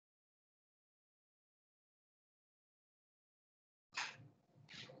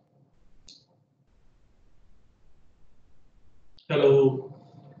Hello,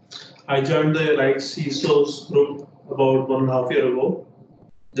 I joined the EliteCISOs group about 1.5 years ago.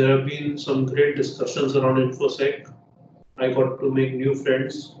 There have been some great discussions around InfoSec. I got to make new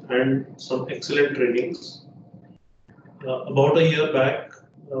friends and some excellent trainings. About a year back,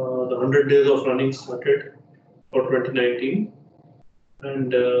 the 100 days of running started for 2019,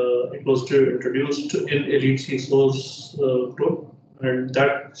 and it was introduced in EliteCISOs group, and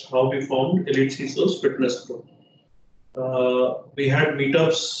that's how we formed EliteCISOs Fitness Club. We had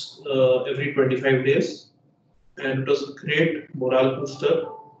meetups every 25 days, and it was a great morale booster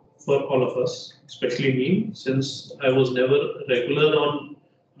for all of us, especially me, since I was never regular on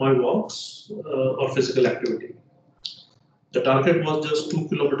my walks or physical activity. The target was just 2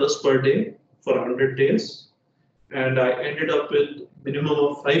 kilometers per day for 100 days, and I ended up with minimum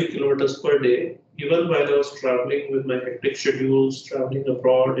of 5 kilometers per day, even while I was traveling with my hectic schedules, traveling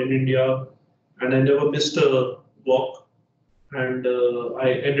abroad in India, and I never missed a walk. And I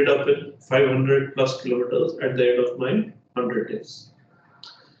ended up with 500 plus kilometers at the end of my 100 days.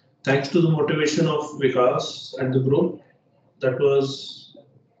 Thanks to the motivation of Vikas and the group, that was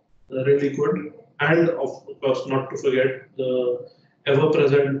really good. And of course, not to forget the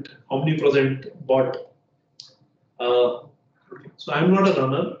ever-present, omnipresent bot. So I'm not a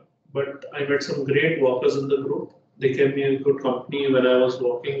runner, but I met some great walkers in the group. They gave me a good company when I was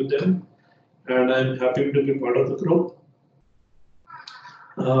walking with them, and I'm happy to be part of the group.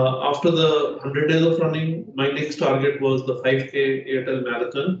 After the 100 days of running, my next target was the 5K Airtel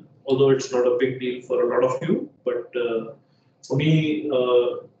Marathon, although it's not a big deal for a lot of you. But for me,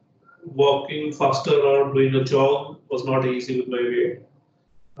 walking faster or doing a jog was not easy with my weight.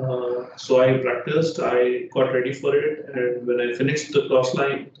 So I practiced, I got ready for it, and when I finished the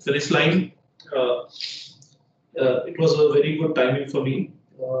finish line, it was a very good timing for me,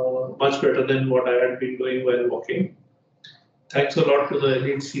 much better than what I had been doing while walking. Thanks a lot to the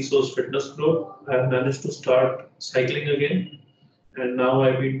EliteCISOs Fitness Group. I have managed to start cycling again, and now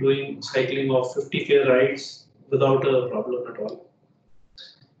I've been doing cycling of 50K rides without a problem at all.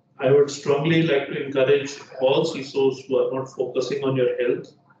 I would strongly like to encourage all CISOs who are not focusing on your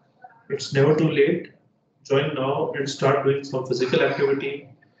health. It's never too late. Join now and start doing some physical activity.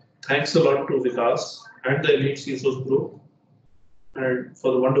 Thanks a lot to Vikas and the EliteCISOs group, and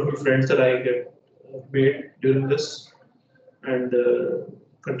for the wonderful friends that I get made during this. And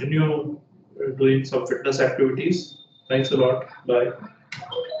continue doing some fitness activities. Thanks a lot. Bye.